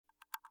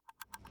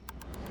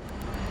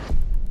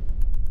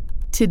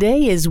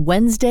Today is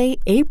Wednesday,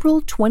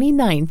 April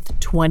 29th,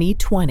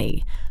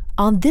 2020.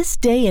 On this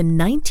day in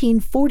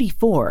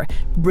 1944,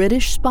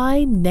 British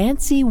spy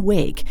Nancy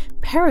Wake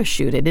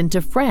parachuted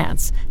into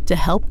France to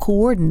help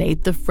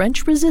coordinate the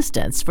French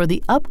resistance for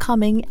the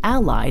upcoming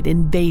Allied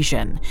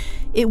invasion.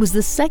 It was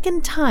the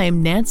second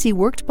time Nancy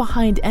worked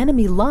behind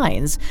enemy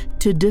lines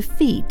to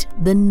defeat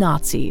the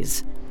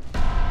Nazis.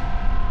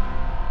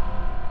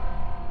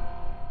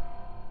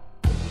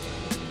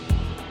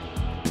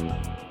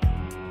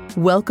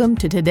 Welcome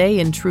to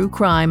Today in True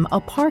Crime, a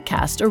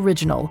Parcast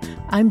original.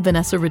 I'm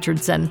Vanessa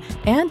Richardson,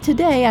 and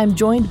today I'm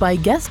joined by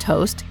guest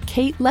host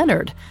Kate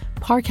Leonard.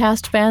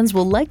 Parcast fans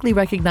will likely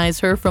recognize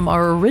her from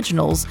our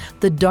originals,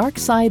 The Dark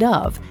Side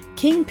of,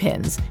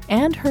 Kingpins,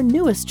 and her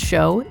newest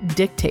show,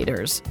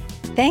 Dictators.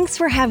 Thanks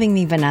for having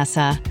me,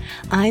 Vanessa.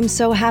 I'm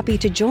so happy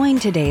to join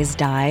today's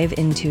dive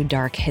into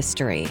dark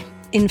history.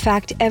 In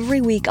fact, every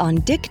week on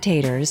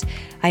Dictators,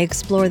 I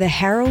explore the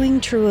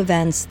harrowing true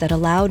events that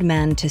allowed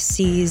men to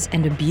seize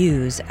and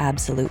abuse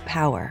absolute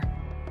power.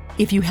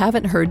 If you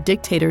haven't heard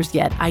Dictators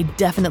yet, I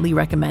definitely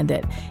recommend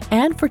it.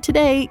 And for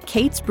today,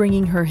 Kate's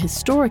bringing her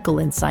historical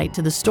insight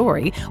to the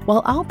story,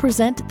 while I'll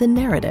present the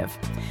narrative.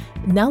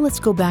 Now let's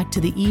go back to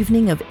the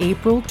evening of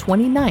April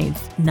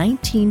 29th,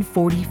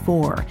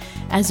 1944,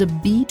 as a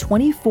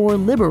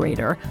B-24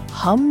 Liberator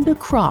hummed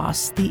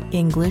across the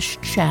English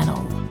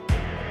Channel.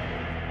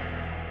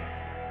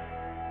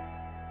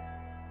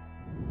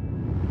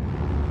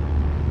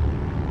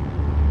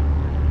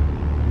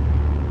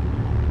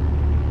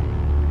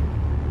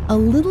 A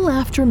little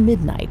after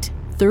midnight,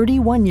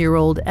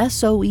 31-year-old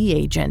SOE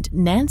agent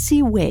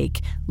Nancy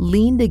Wake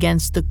leaned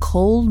against the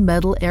cold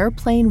metal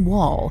airplane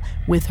wall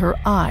with her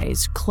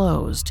eyes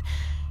closed.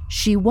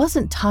 She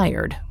wasn't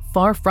tired,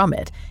 far from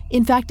it.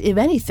 In fact, if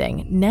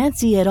anything,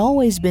 Nancy had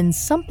always been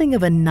something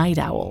of a night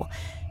owl.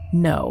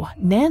 No,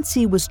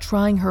 Nancy was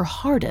trying her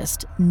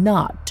hardest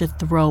not to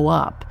throw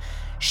up.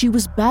 She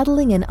was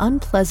battling an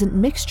unpleasant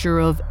mixture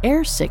of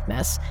air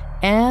sickness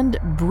and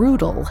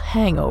brutal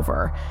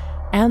hangover.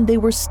 And they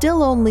were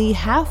still only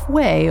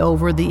halfway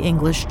over the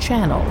English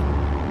Channel.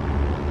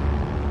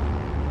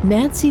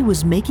 Nancy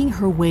was making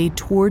her way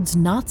towards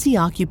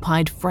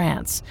Nazi-occupied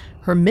France.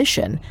 Her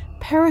mission,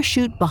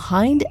 parachute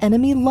behind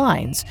enemy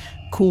lines,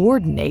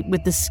 coordinate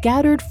with the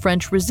scattered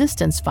French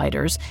resistance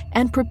fighters,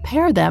 and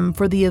prepare them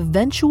for the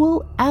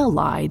eventual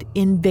Allied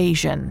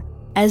invasion.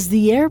 As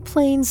the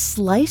airplane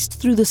sliced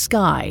through the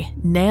sky,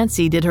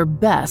 Nancy did her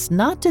best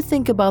not to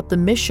think about the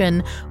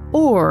mission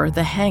or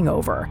the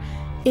hangover.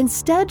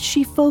 Instead,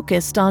 she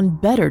focused on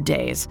better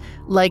days,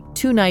 like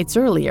 2 nights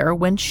earlier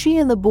when she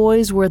and the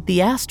boys were at the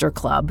Astor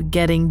Club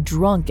getting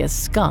drunk as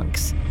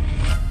skunks.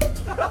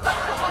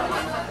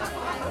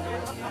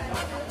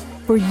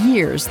 For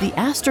years, the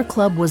Astor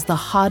Club was the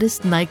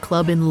hottest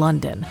nightclub in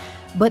London.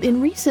 But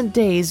in recent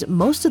days,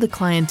 most of the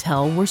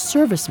clientele were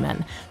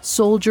servicemen,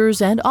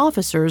 soldiers, and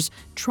officers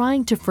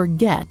trying to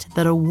forget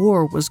that a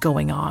war was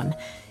going on.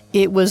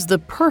 It was the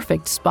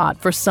perfect spot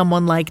for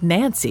someone like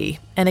Nancy,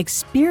 an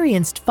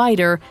experienced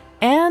fighter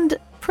and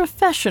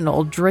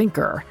professional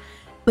drinker.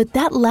 But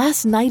that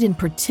last night in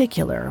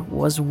particular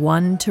was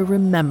one to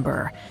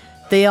remember.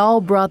 They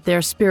all brought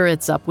their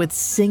spirits up with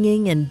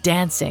singing and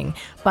dancing.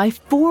 By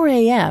 4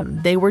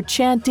 a.m., they were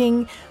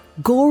chanting,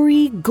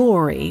 "Gory,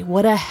 gory,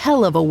 what a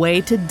hell of a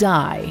way to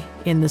die,"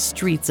 in the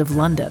streets of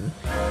London.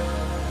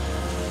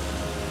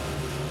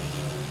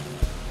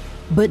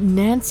 But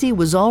Nancy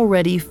was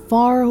already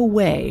far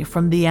away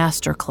from the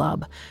Astor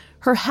Club.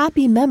 Her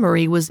happy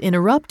memory was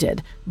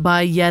interrupted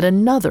by yet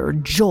another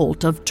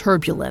jolt of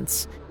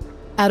turbulence.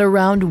 At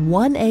around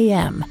 1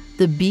 a.m.,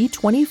 the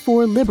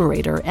B-24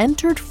 Liberator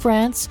entered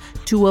France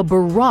to a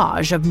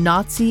barrage of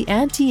Nazi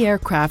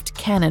anti-aircraft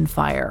cannon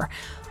fire.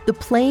 The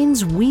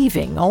planes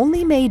weaving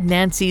only made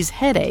Nancy's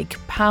headache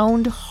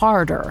pound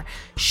harder.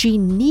 She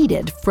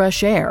needed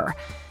fresh air.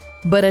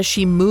 But as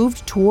she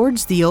moved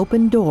towards the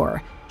open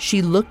door,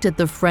 she looked at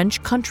the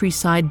French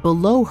countryside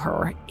below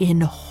her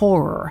in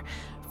horror.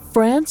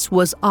 France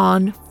was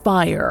on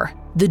fire.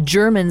 The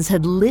Germans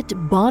had lit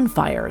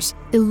bonfires,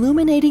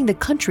 illuminating the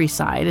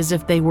countryside as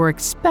if they were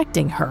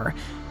expecting her.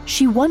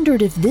 She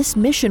wondered if this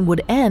mission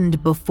would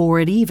end before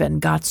it even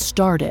got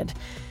started.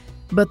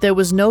 But there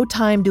was no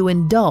time to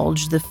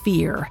indulge the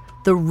fear.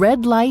 The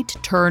red light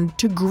turned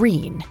to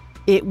green.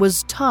 It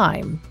was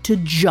time to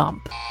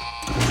jump.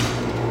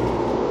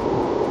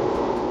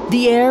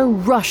 The air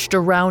rushed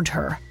around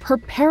her. Her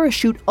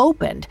parachute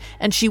opened,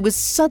 and she was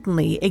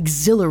suddenly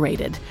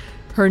exhilarated.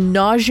 Her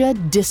nausea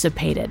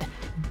dissipated.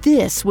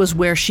 This was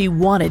where she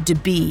wanted to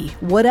be,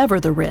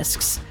 whatever the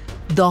risks.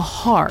 The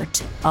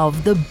heart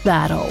of the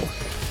battle.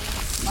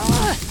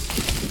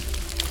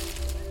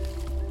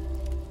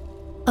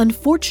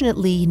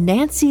 Unfortunately,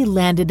 Nancy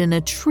landed in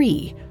a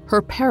tree.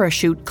 Her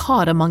parachute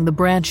caught among the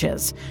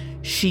branches.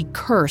 She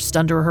cursed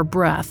under her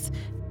breath.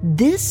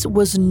 This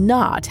was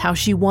not how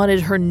she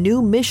wanted her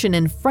new mission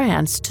in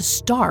France to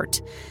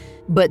start.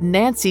 But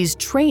Nancy's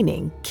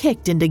training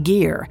kicked into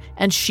gear,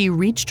 and she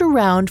reached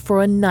around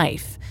for a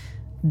knife.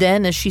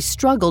 Then, as she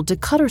struggled to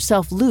cut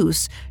herself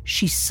loose,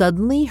 she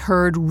suddenly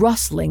heard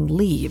rustling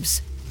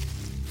leaves.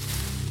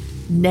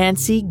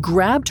 Nancy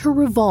grabbed her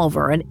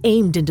revolver and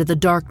aimed into the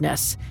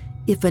darkness.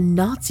 If a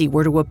Nazi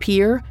were to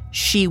appear,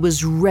 she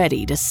was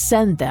ready to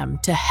send them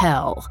to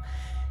hell.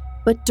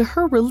 But to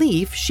her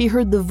relief, she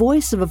heard the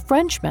voice of a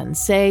Frenchman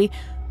say,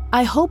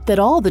 "I hope that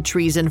all the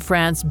trees in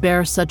France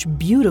bear such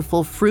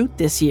beautiful fruit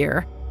this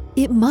year."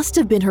 It must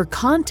have been her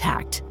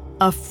contact,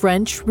 a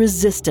French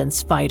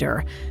resistance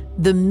fighter.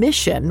 The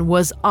mission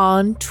was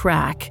on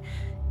track.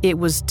 It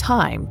was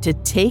time to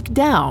take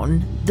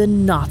down the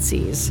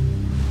Nazis.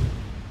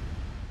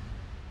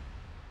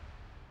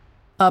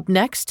 Up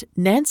next,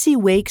 Nancy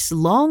Wake's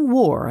long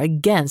war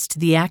against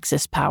the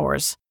Axis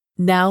powers.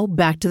 Now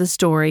back to the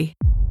story.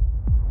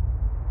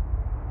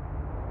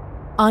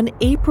 On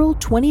April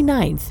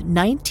 29,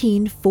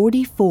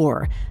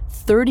 1944,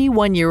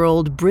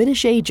 31-year-old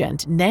British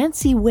agent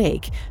Nancy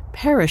Wake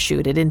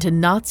parachuted into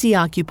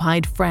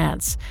Nazi-occupied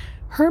France.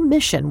 Her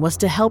mission was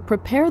to help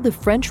prepare the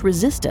French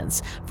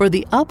resistance for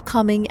the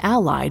upcoming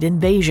Allied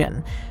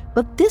invasion.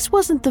 But this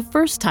wasn't the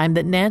first time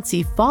that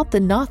Nancy fought the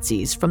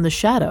Nazis from the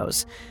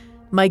shadows.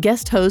 My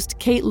guest host,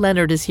 Kate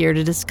Leonard, is here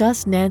to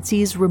discuss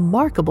Nancy's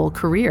remarkable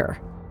career.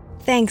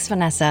 Thanks,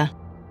 Vanessa.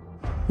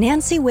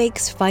 Nancy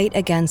Wake's fight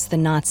against the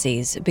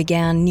Nazis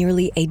began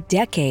nearly a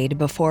decade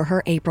before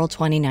her April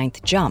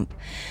 29th jump,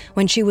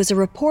 when she was a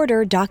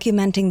reporter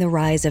documenting the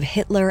rise of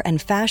Hitler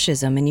and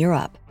fascism in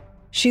Europe.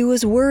 She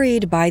was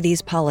worried by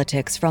these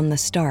politics from the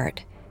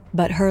start,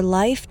 but her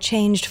life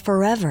changed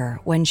forever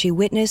when she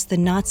witnessed the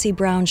Nazi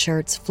brown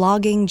shirts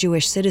flogging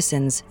Jewish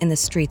citizens in the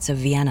streets of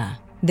Vienna.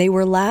 They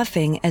were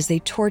laughing as they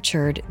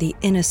tortured the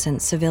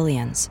innocent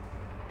civilians.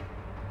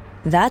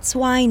 That's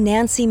why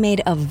Nancy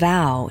made a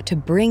vow to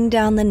bring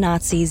down the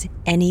Nazis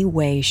any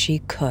way she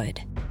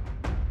could.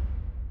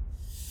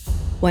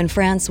 When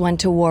France went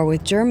to war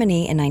with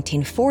Germany in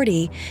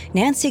 1940,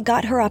 Nancy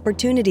got her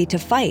opportunity to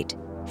fight,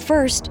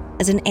 first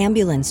as an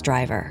ambulance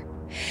driver.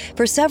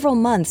 For several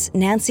months,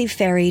 Nancy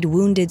ferried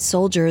wounded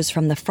soldiers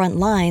from the front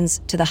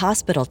lines to the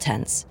hospital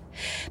tents.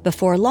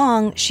 Before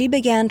long, she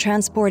began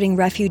transporting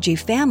refugee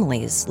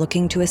families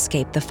looking to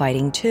escape the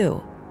fighting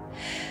too.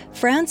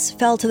 France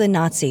fell to the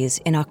Nazis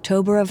in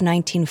October of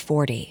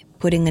 1940,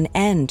 putting an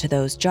end to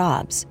those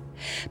jobs.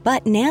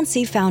 But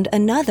Nancy found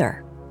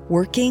another,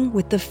 working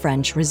with the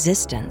French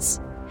resistance.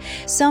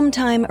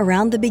 Sometime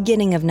around the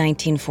beginning of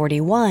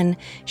 1941,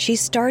 she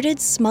started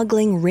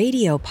smuggling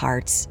radio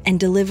parts and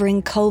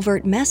delivering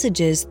covert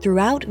messages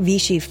throughout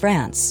Vichy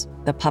France,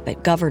 the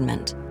puppet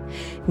government.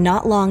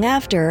 Not long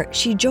after,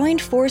 she joined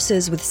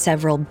forces with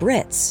several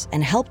Brits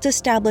and helped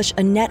establish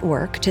a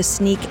network to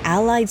sneak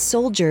Allied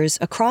soldiers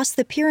across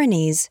the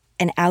Pyrenees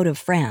and out of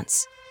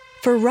France.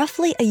 For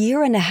roughly a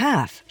year and a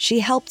half,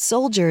 she helped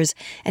soldiers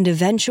and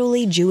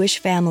eventually Jewish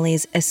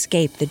families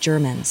escape the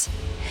Germans.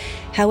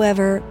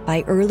 However,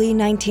 by early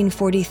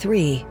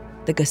 1943,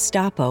 the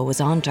Gestapo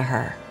was onto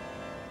her.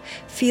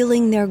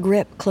 Feeling their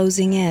grip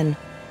closing in,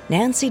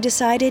 Nancy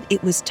decided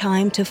it was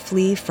time to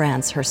flee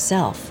France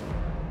herself.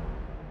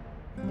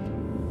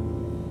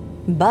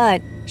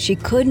 But she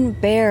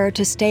couldn't bear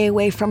to stay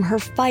away from her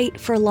fight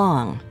for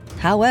long,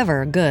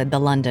 however good the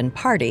London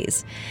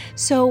parties.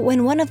 So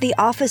when one of the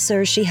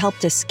officers she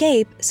helped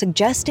escape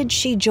suggested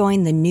she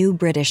join the new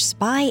British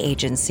spy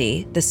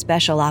agency, the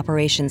Special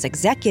Operations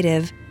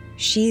Executive,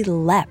 she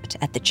leapt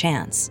at the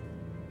chance.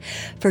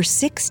 For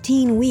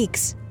 16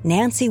 weeks,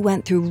 Nancy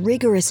went through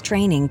rigorous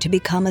training to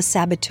become a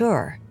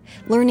saboteur,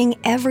 learning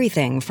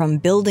everything from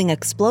building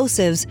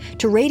explosives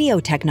to radio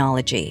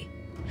technology.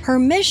 Her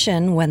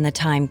mission, when the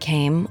time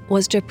came,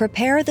 was to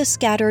prepare the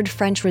scattered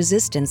French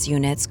resistance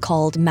units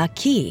called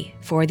Maquis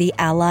for the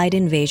Allied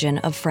invasion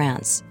of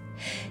France.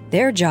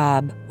 Their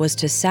job was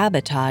to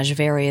sabotage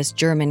various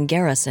German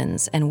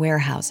garrisons and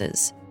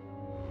warehouses.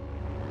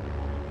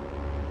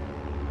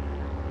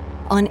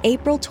 On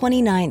April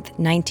 29,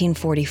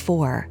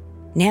 1944,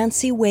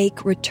 Nancy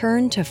Wake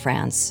returned to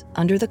France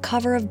under the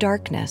cover of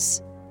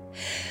darkness.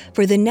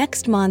 For the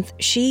next month,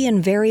 she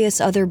and various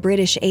other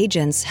British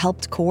agents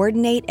helped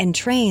coordinate and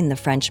train the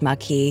French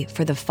Maquis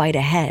for the fight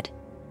ahead.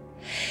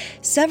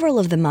 Several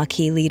of the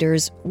Maquis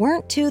leaders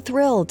weren't too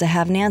thrilled to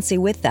have Nancy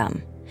with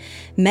them.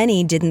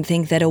 Many didn't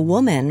think that a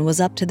woman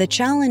was up to the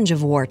challenge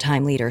of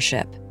wartime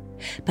leadership.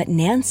 But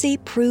Nancy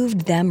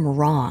proved them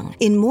wrong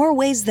in more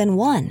ways than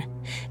one,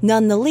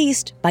 none the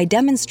least by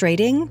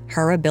demonstrating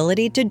her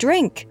ability to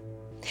drink.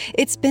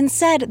 It's been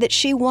said that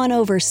she won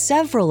over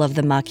several of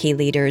the Maquis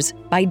leaders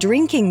by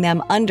drinking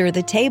them under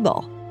the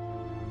table.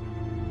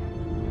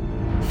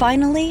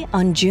 Finally,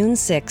 on June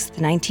 6,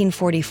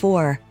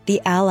 1944,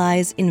 the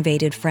Allies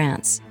invaded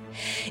France.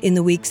 In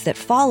the weeks that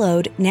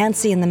followed,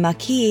 Nancy and the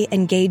Maquis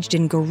engaged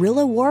in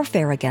guerrilla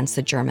warfare against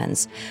the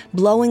Germans,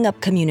 blowing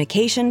up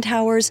communication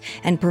towers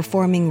and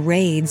performing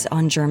raids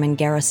on German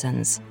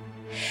garrisons.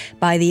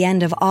 By the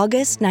end of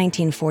August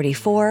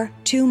 1944,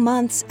 2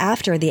 months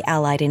after the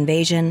Allied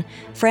invasion,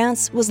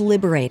 France was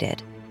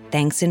liberated,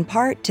 thanks in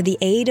part to the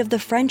aid of the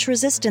French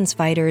resistance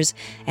fighters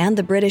and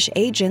the British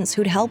agents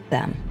who'd helped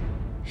them.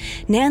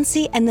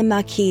 Nancy and the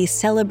Marquis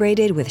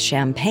celebrated with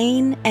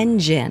champagne and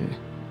gin.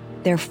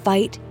 Their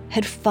fight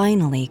had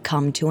finally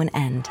come to an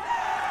end.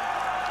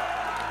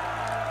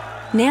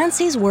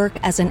 Nancy's work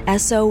as an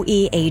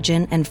SOE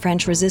agent and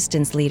French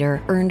resistance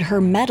leader earned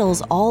her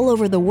medals all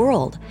over the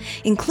world,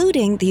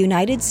 including the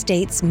United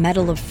States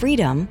Medal of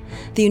Freedom,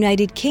 the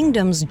United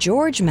Kingdom's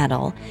George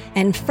Medal,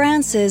 and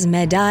France's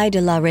Médaille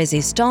de la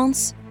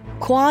Résistance,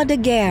 Croix de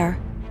Guerre,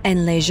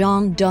 and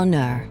Légion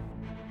d'honneur.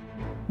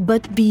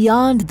 But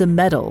beyond the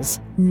medals,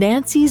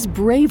 Nancy's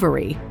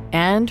bravery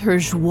and her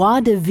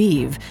joie de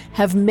vivre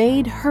have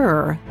made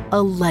her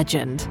a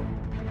legend.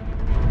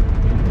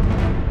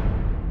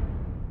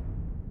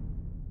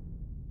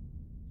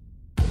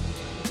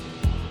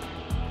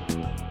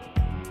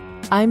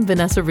 I'm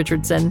Vanessa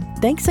Richardson.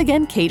 Thanks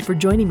again, Kate, for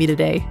joining me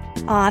today.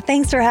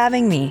 Thanks for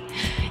having me.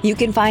 You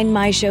can find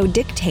my show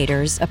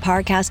Dictators, a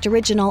Parcast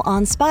original,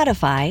 on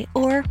Spotify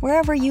or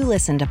wherever you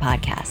listen to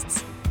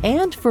podcasts.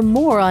 And for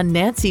more on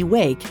Nancy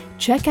Wake,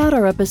 check out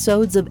our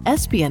episodes of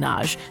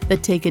Espionage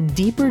that take a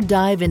deeper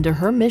dive into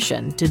her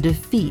mission to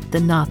defeat the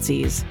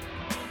Nazis.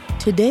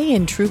 Today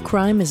in True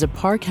Crime is a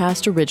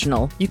Parcast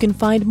original. You can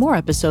find more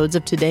episodes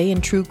of Today in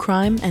True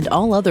Crime and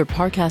all other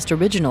Parcast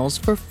originals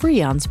for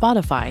free on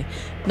Spotify.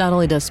 Not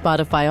only does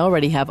Spotify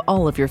already have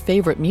all of your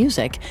favorite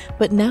music,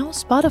 but now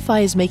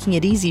Spotify is making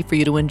it easy for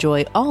you to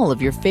enjoy all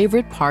of your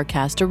favorite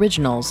Parcast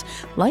originals,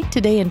 like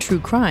Today in True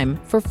Crime,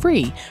 for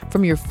free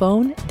from your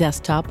phone,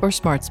 desktop, or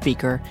smart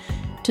speaker.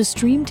 To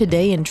stream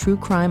Today in True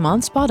Crime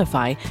on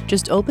Spotify,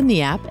 just open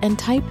the app and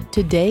type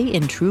Today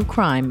in True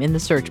Crime in the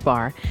search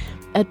bar.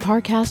 At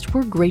Parcast,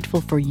 we're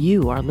grateful for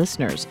you, our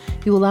listeners.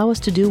 You allow us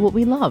to do what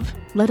we love.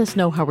 Let us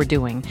know how we're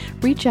doing.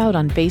 Reach out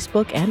on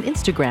Facebook and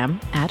Instagram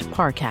at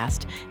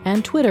Parcast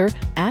and Twitter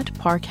at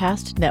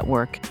Parcast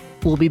Network.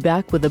 We'll be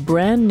back with a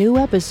brand new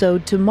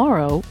episode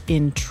tomorrow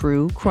in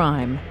True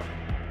Crime.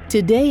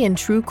 Today in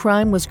True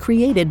Crime was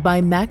created by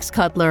Max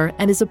Cutler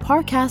and is a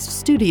Parcast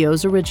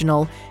Studios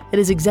original. It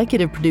is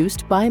executive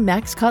produced by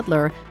Max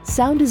Cutler,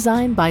 sound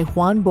design by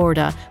Juan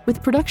Borda,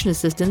 with production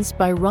assistance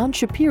by Ron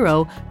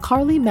Shapiro,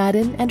 Carly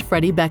Madden, and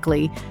Freddie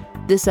Beckley.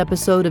 This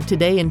episode of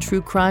Today in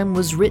True Crime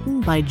was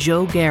written by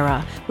Joe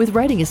Guerra, with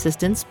writing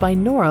assistance by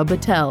Nora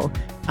Battelle.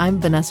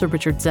 I'm Vanessa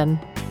Richardson.